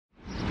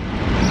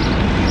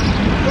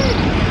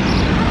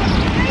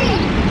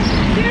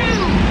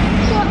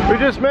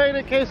just made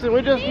it, Casey.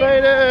 We just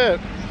made it.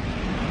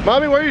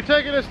 Mommy, where are you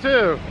taking us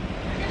to?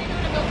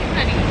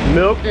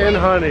 Milk and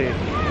honey.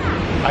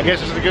 I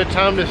guess this is a good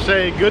time to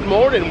say good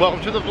morning.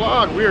 Welcome to the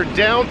vlog. We are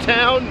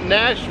downtown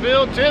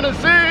Nashville, Tennessee.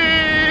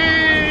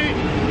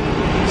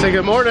 Say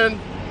good morning.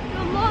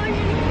 Good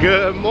morning.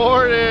 Good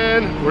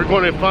morning. We're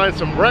going to find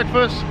some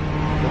breakfast.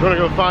 We're going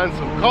to go find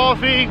some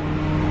coffee.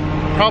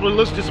 Probably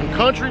listen to some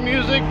country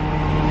music.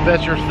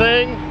 That's your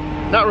thing.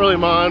 Not really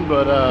mine,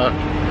 but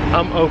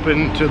I'm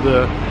open to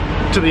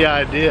the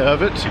idea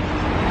of it.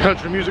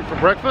 Country music for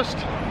breakfast.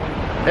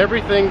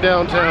 Everything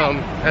downtown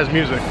has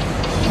music.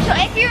 So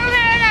if you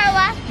remember in our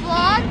last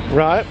vlog,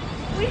 right?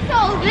 We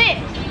saw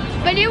this,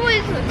 but it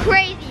was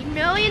crazy.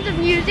 Millions of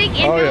music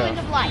and millions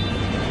of lights.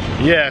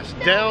 Yes,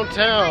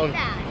 downtown.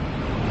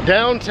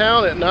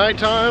 Downtown at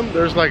nighttime,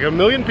 there's like 1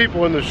 million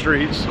people in the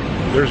streets.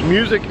 There's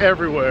music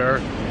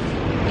everywhere.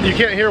 You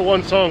can't hear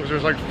one song because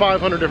there's like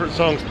 500 different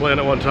songs playing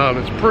at one time.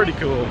 It's pretty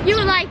cool. You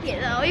would like it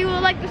though. You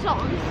would like the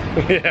songs.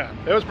 Yeah,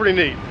 it was pretty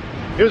neat.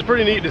 It was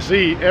pretty neat to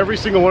see every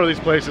single one of these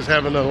places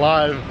having a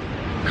live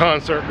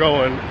concert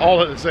going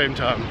all at the same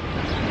time.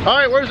 All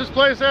right, where's this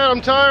place at? I'm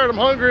tired, I'm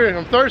hungry,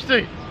 I'm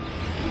thirsty.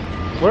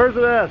 Where's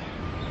it at?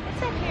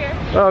 It's up here.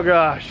 Oh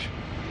gosh.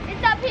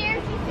 It's up here,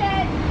 she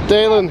said.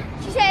 Daylin.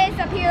 She said it's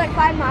up here like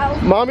 5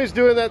 miles. Mommy's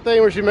doing that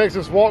thing where she makes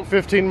us walk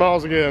 15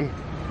 miles again.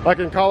 Like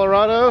in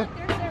Colorado.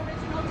 There's the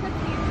original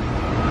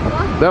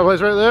cookie. That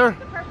place right there?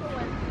 The purple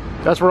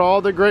one. That's where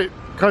all the great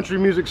country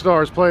music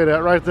stars played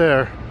at, right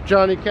there.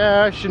 Johnny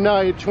Cash,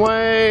 Shania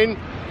Twain,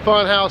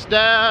 FUNhouse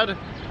Dad,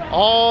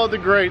 all the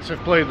greats have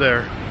played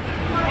there.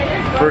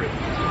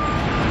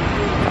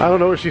 I don't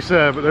know what she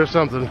said, but there's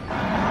something.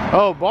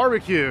 Oh,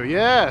 barbecue,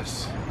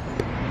 yes.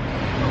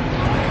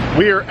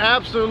 We are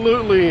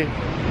absolutely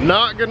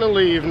not gonna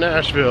leave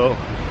Nashville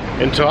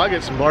until I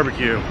get some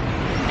barbecue.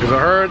 Because I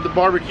heard the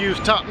barbecue's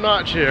top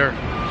notch here.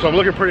 So I'm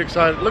looking pretty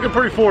excited, looking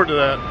pretty forward to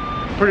that.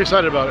 Pretty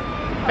excited about it.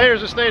 Hey,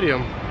 there's a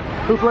stadium.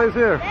 Who plays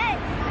here? Hey,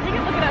 you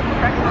can look it up for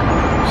breakfast.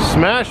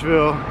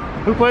 Smashville.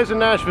 Who plays in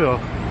Nashville?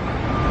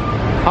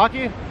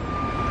 Hockey?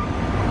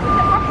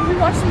 We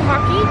watch some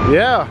hockey?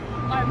 Yeah.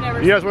 I've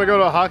never You guys want to go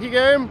to a hockey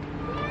game?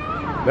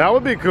 Yeah. That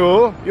would be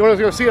cool. You want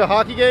to go see a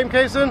hockey game,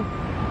 Kaysen?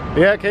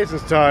 Yeah,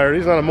 Kaysen's tired.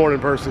 He's not a morning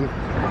person.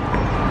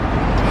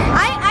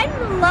 I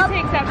love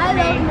mornings.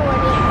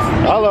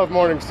 I love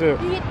mornings too.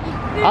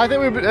 I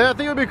think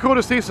it would be cool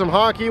to see some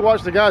hockey,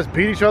 watch the guys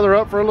beat each other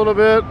up for a little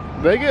bit.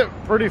 They get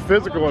pretty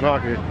physical in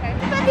hockey. Look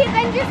at the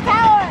Avengers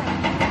Tower.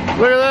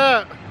 Look at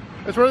that.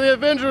 That's where the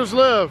Avengers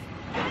live.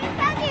 We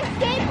found the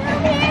escape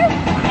room here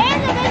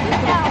and the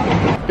Avengers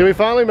Tower. Did we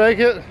finally make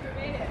it?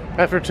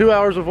 After 2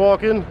 hours of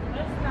walking?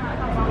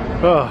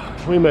 Oh,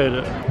 we made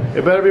it.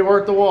 It better be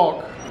worth the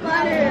walk.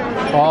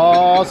 Butter.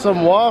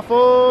 Awesome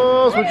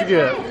waffles. What'd you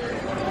get?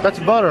 That's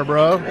butter,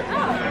 bro.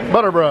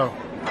 Butter, bro.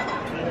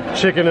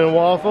 Chicken and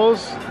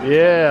waffles.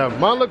 Yeah,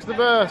 mine looks the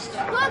best.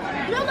 Look,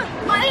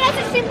 Mommy has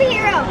a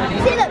superhero.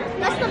 See, look,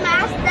 that's the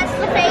mask, that's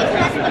the face,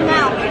 that's the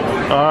mouth.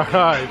 All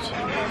right.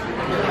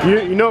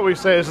 You know what we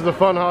say? This is the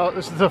FUNhouse.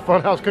 This is the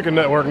FUNhouse Cooking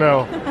Network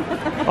now.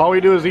 All we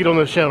do is eat on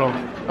this channel.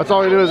 That's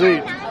all we do is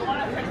eat.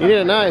 You need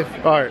a knife.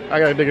 All right, I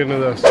gotta dig into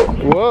this.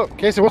 Whoa,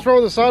 Casey, what's wrong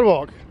with the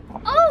sidewalk?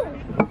 Oh!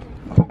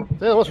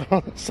 Yeah, what's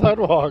wrong with the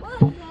sidewalk?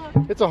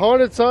 It's a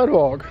haunted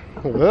sidewalk.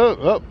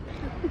 Oh.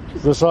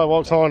 The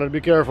sidewalk's haunted.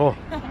 Be careful.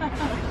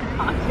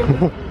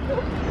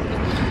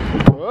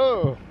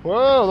 Whoa,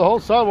 whoa! The whole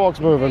sidewalk's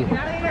moving.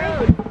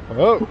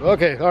 Oh,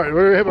 okay. All right,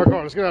 we're gonna hit my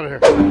car. Let's get out of here.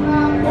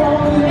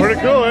 Pretty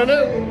cool, isn't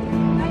it?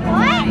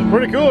 What?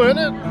 Pretty cool, isn't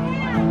it?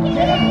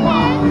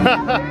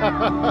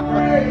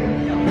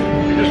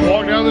 You just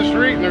walk down the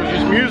street and there's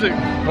just music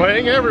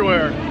playing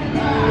everywhere.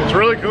 It's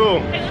really cool.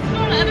 Hey, let's go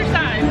on the other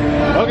side.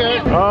 Okay.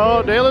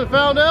 Oh, Daylin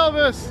found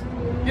Elvis.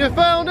 You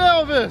found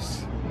Elvis.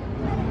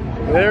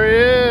 There he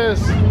is.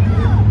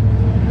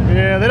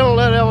 Yeah, they don't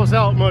let Elvis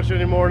out much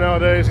anymore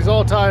nowadays. He's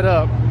all tied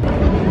up.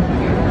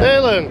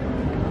 Daylin,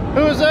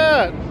 who is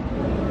that?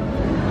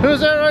 Who's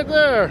that right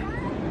there?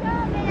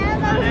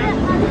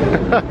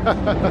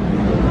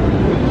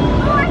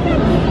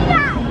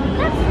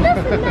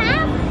 That's the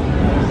map.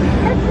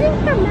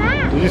 That's the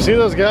map. Did you see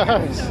those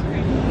guys?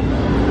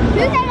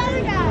 Who's that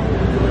other guy?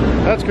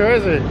 That's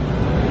crazy.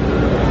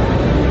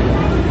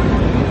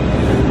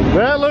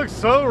 That looks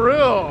so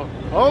real.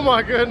 Oh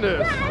my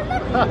goodness.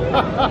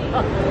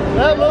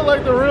 That looked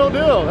like the real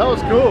deal. That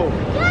was cool.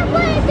 That's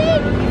what it is.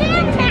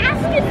 Their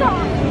mask is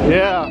on.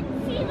 Yeah.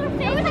 See their face.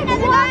 There was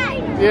another guy.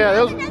 Yeah,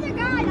 There was another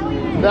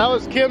guy. that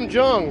was Kim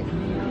Jong.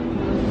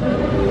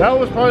 That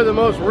was probably the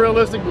most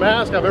realistic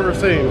mask I've ever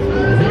seen.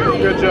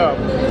 Good job.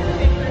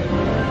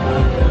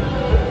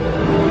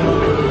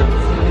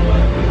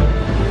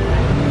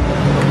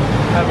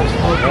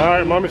 All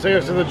right, Mommy's taking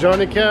us to the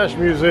Johnny Cash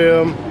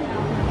Museum.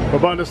 We're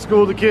about to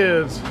school the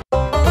kids.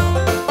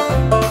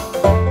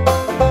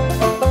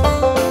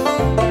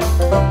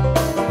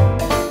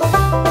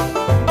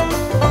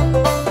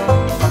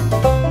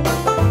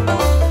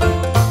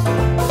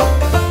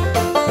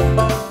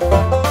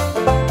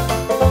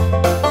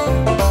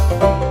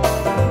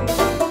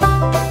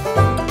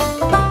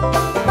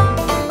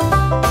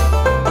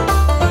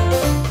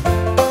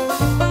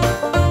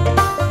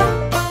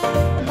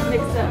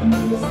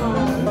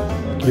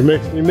 You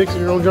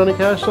mixing your own Johnny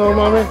Cash song,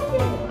 Mommy?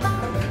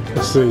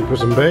 Let's see, put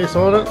some bass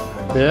on it.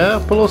 Yeah,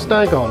 put a little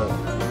stank on it.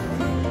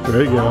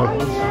 There you go.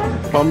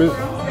 Mommy's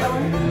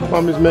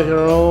making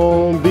her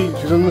own beat.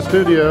 She's in the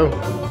studio.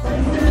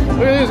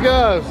 Look at these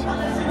guys.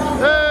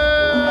 Hey!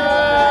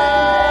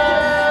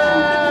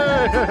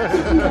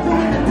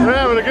 We're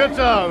having a good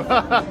time.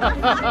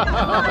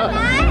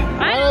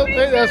 I don't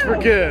think that's for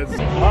kids. All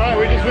right,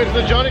 we just went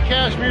to the Johnny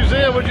Cash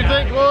Museum. What'd you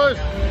think, Lois?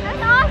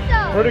 That's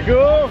awesome. Pretty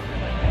cool.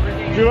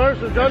 Did you learn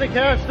some Johnny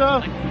Cash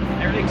stuff?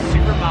 Everything's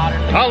super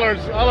modern. I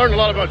learned a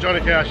lot about Johnny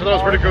Cash. I thought it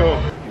was pretty cool.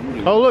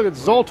 Oh look, it's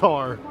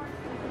Zoltar,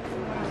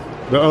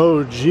 the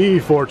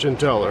OG fortune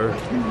teller.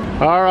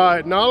 All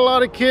right, not a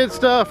lot of kid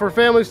stuff or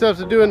family stuff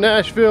to do in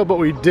Nashville, but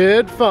we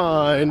did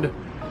find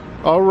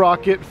a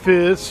Rocket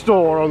Fizz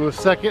store on the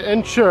 2nd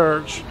and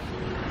Church.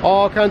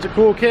 All kinds of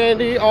cool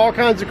candy, all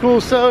kinds of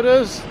cool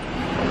sodas.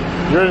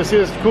 You ready to see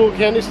this cool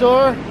candy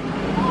store?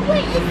 Oh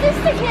wait, is this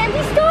the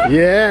candy store?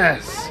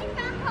 Yes.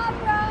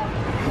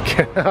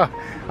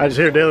 I just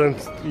hear Dylan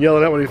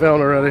yelling out what he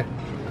found already.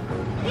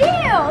 Ew,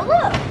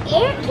 look,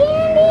 ant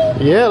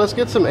candy? Yeah, let's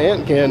get some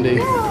ant candy.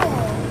 Ew.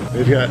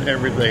 We've got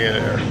everything in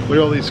there. Look at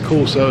all these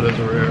cool sodas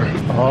over here.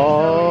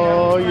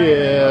 Oh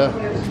yeah.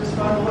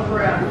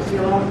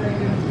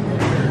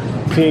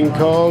 King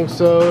Kong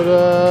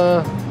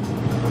soda.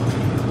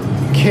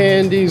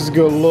 Candies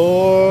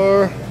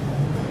galore.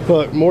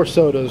 Look, more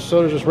sodas.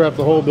 Sodas just wrap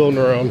the whole building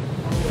around.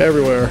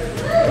 Everywhere.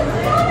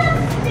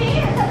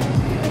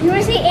 You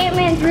want to see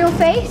Ant-Man's real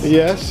face?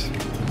 Yes.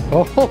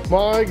 Oh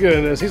my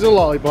goodness, he's a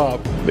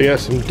lollipop. They got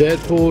some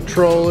Deadpool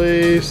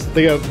trolleys.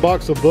 They got a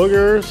box of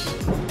boogers,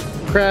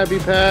 Krabby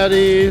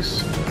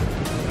Patties.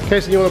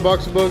 Casey, you want a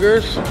box of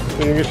boogers?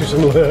 Can you get you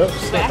some lips?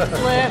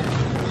 Backflip.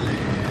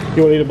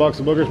 You want to eat a box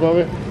of boogers,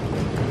 Mommy?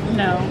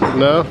 No.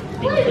 No?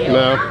 Thank you.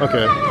 No?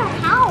 Okay.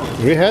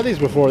 We had these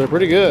before, they're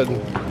pretty good.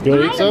 You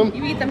want to eat some?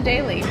 You eat them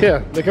daily.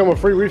 Yeah, they come with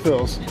free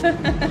refills.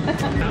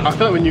 I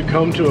thought when you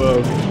come to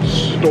a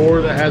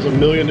store that has a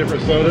million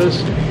different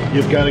sodas,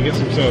 you've got to get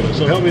some sodas.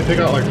 So help me pick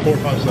out like 4 or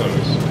 5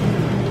 sodas.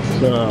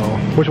 So,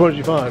 which one did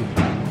you find?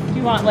 Do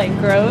you want like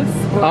gross?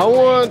 Or I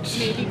want,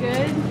 maybe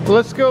good?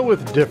 let's go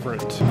with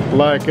different.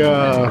 Like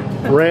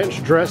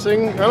ranch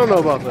dressing. I don't know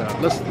about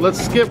that. Let's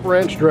skip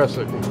ranch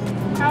dressing.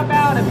 How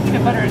about a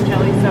peanut butter and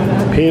jelly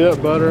soda?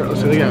 Peanut butter,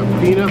 so they got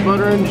peanut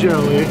butter and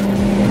jelly.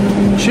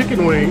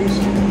 Chicken wings.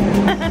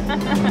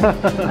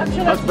 I'm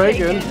sure That's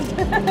bacon.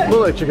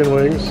 Look like chicken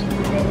wings.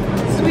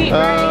 Sweet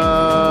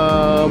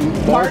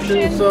rice.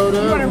 Martian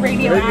soda. You want a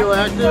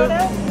radioactive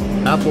soda?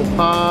 Apple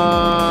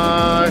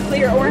pie.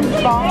 Clear orange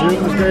bomb.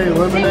 Doomsday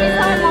Climb on the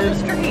lemonade.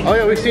 street. Oh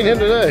yeah, we've seen him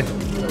today.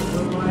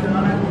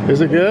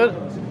 Is it good?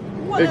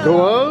 It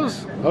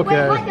glows?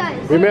 Okay. Wait, what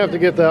does? We may have to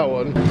get that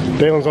one.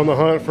 Dalen's on the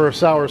hunt for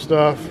sour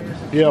stuff.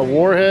 Yeah,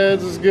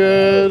 Warheads is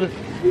good.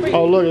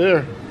 Oh, look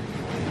there.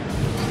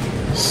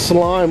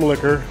 Slime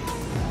liquor.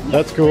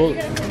 That's cool.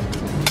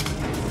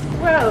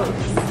 Gross.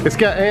 It's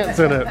got ants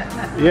in it.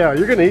 Yeah,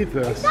 you're gonna eat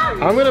this.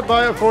 I'm gonna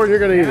buy it for you, you're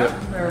gonna eat it.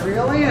 They're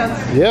real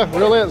ants. Yeah,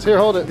 real ants. Here,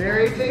 hold it.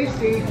 Very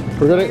tasty.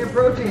 We're gonna- Plenty of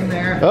protein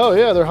there. Oh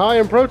yeah, they're high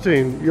in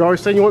protein. You're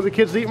always saying you want the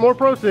kids to eat more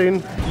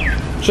protein.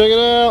 Check it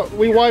out.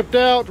 We wiped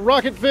out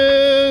Rocket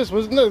Fizz.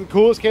 Wasn't that the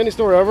coolest candy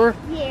store ever?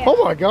 Yeah.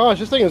 Oh my gosh,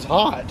 this thing is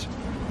hot.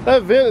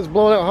 That vent is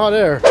blowing out hot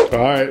air. All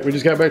right, we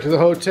just got back to the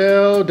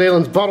hotel.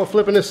 Dalen's bottle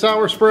flipping his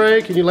sour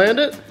spray. Can you land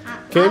it?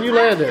 Can you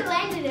land it? I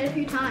landed it a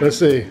few times. Let's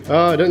see.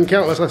 Oh, it doesn't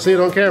count unless I see it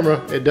on camera.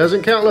 It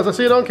doesn't count unless I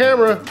see it on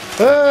camera.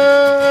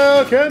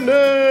 Ah, candy!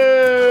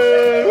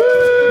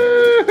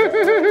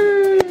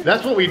 Woo!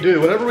 That's what we do.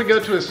 Whenever we go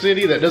to a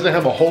city that doesn't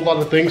have a whole lot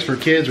of things for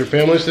kids or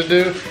families to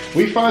do,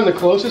 we find the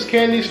closest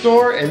candy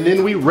store and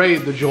then we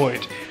raid the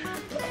joint.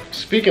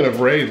 Speaking of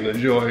raiding the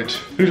joint,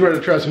 who's ready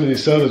to try some of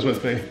these sodas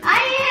with me?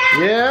 I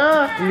am.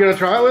 Yeah? You gonna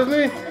try it with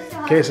me?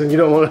 Kason, you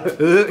don't want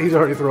to, he's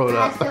already throwing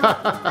I up. still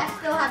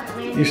haven't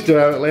landed. You still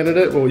haven't landed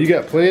it? Well, you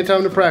got plenty of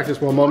time to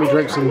practice while Mommy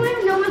drinks some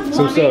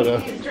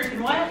soda.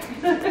 Drinking what?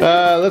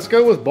 Let's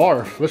go with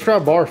barf. Let's try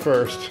barf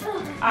first.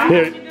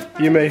 Here,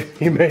 you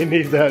may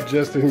need that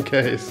just in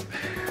case.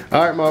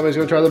 All right, Mommy's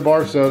gonna try the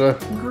barf soda.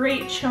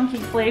 Great chunky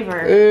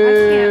flavor.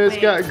 It's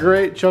got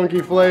great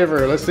chunky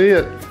flavor. Let's see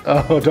it.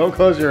 Oh, don't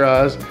close your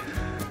eyes.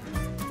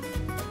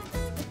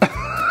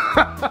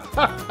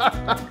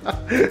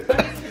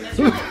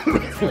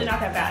 It's really not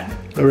that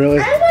bad. Really?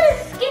 I'm gonna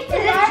skip the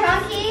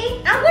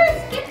chunky. I'm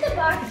gonna skip the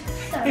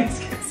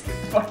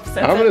box.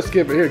 I'm gonna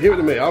skip it. Here, give it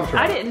to me. I'll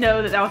try. I didn't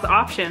know that that was an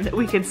option, that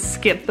we could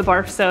skip the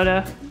barf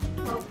soda.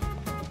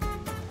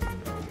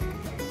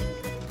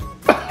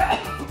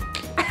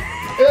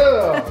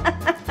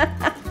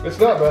 Yeah. It's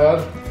not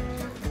bad.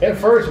 At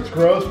first it's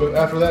gross, but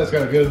after that it's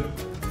got a good.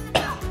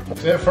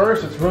 At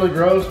first it's really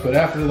gross, but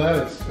after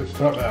that it's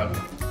not bad.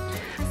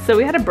 So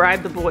we had to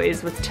bribe the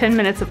boys with 10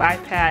 minutes of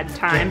iPad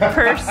time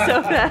per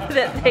soda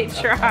that they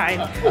tried.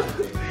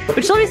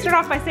 Which let me start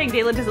off by saying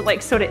Dalen doesn't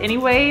like soda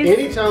anyways.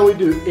 Anytime we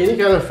do any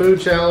kind of food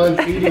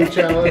challenge, eating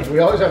challenge, we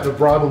always have to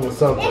bribe them with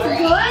something. It's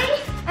good.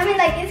 I mean,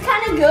 like, it's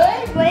kind of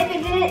good, but if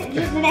it didn't just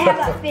didn't have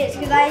that fizz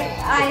because I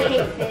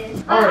hate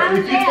fizz. Alright,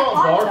 if you thought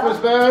barf was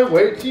bad,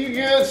 wait till you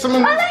get some. Oh,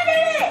 they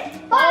did it!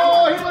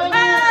 Oh, he landed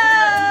it!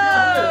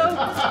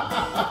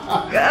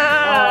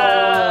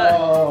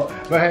 Oh.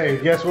 But hey,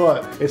 guess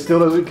what? It still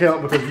doesn't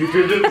count because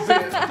YouTube didn't see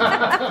it.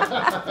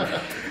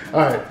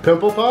 Alright,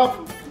 pimple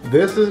pop.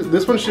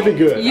 This one should be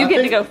good. You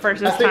get to go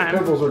first this I think time.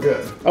 pimples are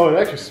good. Oh, it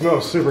actually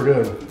smells super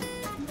good.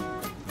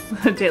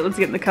 Daylin's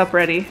getting the cup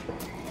ready.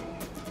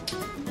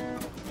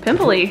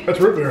 Pimply. That's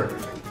root beer.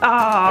 Oh.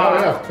 Oh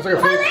yeah, it's like a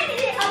I landed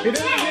it He did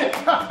again. it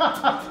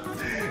again.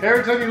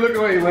 Every time you look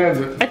away, he lands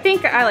it. I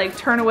think I like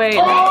turn away.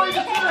 And Oh, he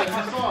just did it.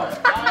 I saw it.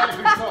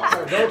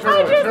 Don't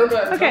turn away. Turn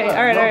back. Okay, turn back.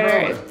 alright, Don't alright,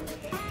 turn alright.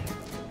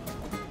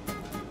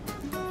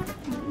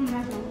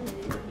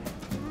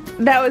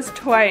 That was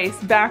twice,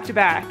 back to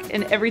back,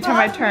 and every time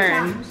I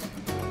turned.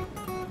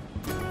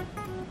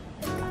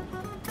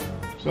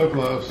 So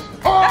close.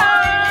 Oh!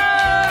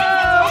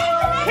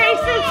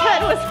 Case's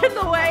head was in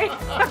the way.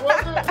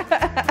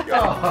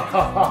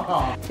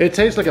 It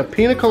tastes like a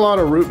pina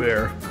colada root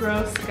beer.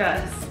 Gross,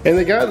 Gus. And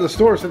the guy at the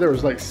store said there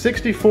was like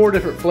 64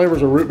 different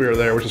flavors of root beer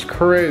there, which is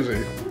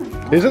crazy.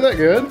 Isn't that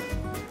good?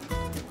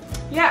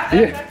 Yeah,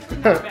 Yeah. that's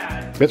not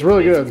bad. It's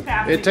really good. It's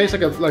half It tastes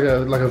like a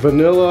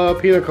vanilla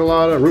pina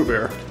colada root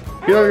beer.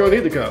 You don't even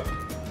need the cup.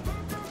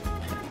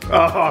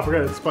 Oh, I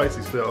forgot it's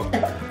spicy still.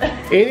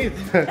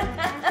 Anything.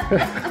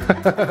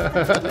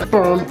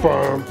 Bum,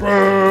 bum,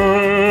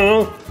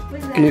 bum.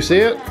 Can you see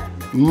it?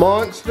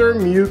 Monster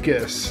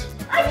mucus.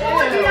 I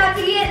told you not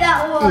to get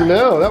that one.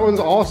 No, that one's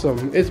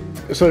awesome.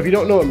 So if you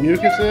don't know what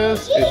mucus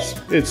is,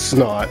 it's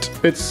snot.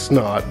 It's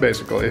snot,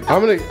 basically.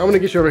 I'm gonna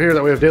get you over here.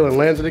 That way, if Daylin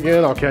lands it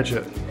again, I'll catch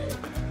it.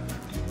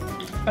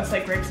 That's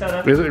like grape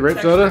soda. Is it grape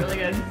It's soda? actually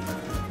really good.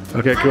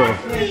 Okay, cool. You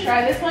wanna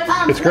try this one?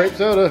 It's grape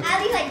soda. At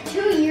least like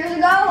 2 years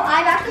ago,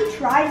 I've actually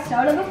tried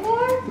soda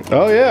before.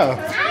 Oh yeah,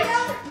 I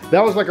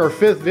that was like our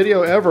 5th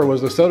video ever.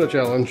 Was the soda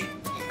challenge.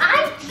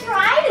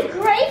 tried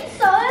grape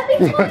soda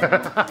before.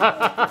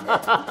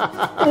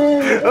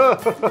 So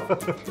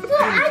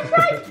I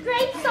tried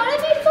grape soda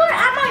before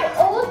at my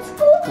old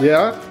school,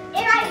 Yeah.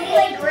 and I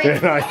hated grape.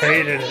 And I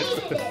hated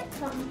it.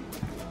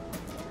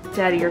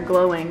 Daddy, you're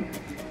glowing.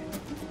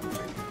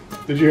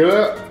 Did you hear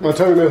that? My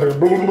tongue made like a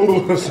boom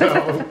boom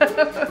sound. I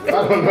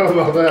don't know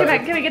about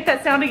that. Can I get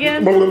that sound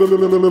again? Whatever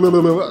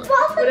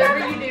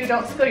Whatever you do,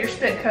 don't spill your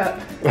spit cup.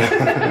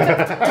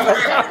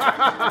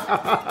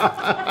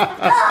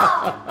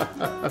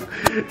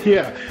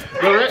 Yeah,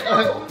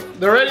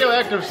 the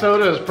radioactive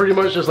soda is pretty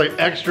much just like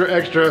extra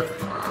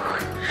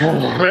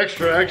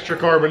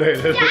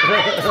carbonated. Yeah,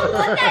 I didn't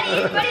look at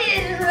it, but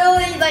it is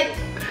really like.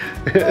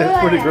 It's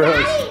pretty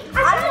gross.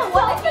 I don't know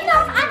what it is.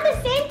 At the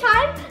same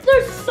time,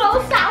 they're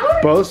so sour.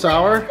 Both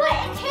sour? But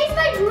it tastes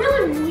like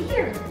really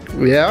weird.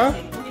 Yeah?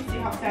 Let me see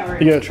how sour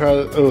it You is. gonna try?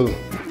 Oh, you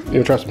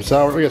gonna try some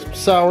sour? We got some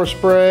sour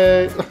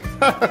spray.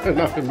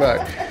 Nothing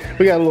back.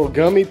 We got a little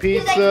gummy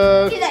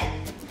pizza. He's like,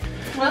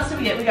 What else do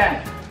we get? We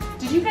got.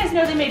 Did you guys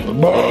know they made?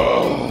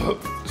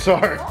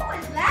 Sorry. what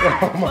was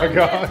that? Oh my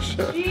gosh.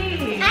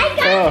 Jeez. I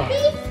got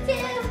these too.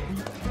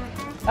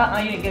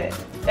 You didn't get it.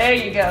 There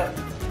you go.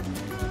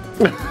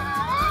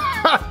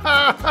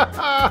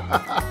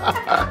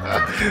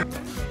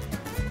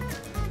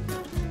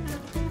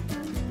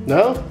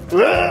 No?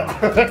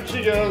 There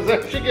she goes,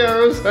 there she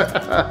goes.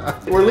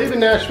 We're leaving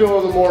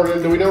Nashville in the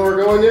morning. Do we know where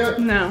we're going yet?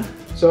 No.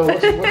 So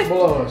what's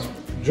below us?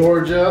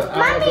 Georgia,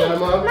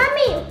 Alabama.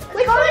 Mommy,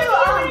 which one do you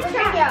want to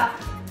take out?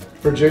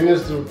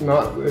 Virginia's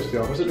not, it's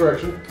the opposite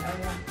direction.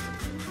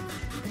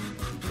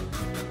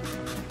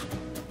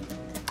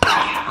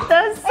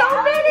 That's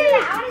so many.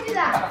 I want to do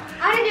that.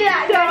 I want to do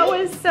that. That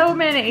Ready? was so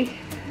many.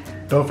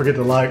 Don't forget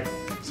to like,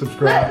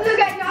 subscribe. Look,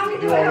 guys, no, I'm going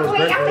to do Do all it. those Wait,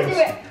 great I'm going to do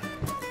things.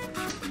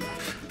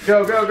 it.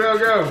 Go, go, go,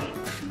 go.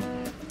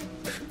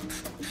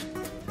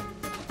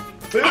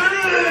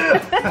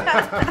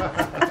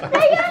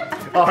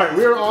 All right,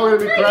 we're all going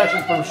to be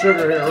crashing from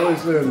sugar here really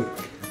soon.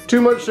 Too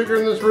much sugar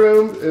in this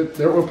room.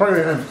 We'll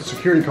probably have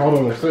security called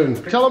on us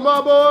soon. Tell them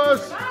bye,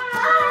 boys.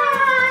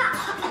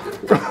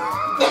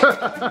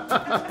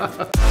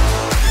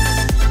 Ah!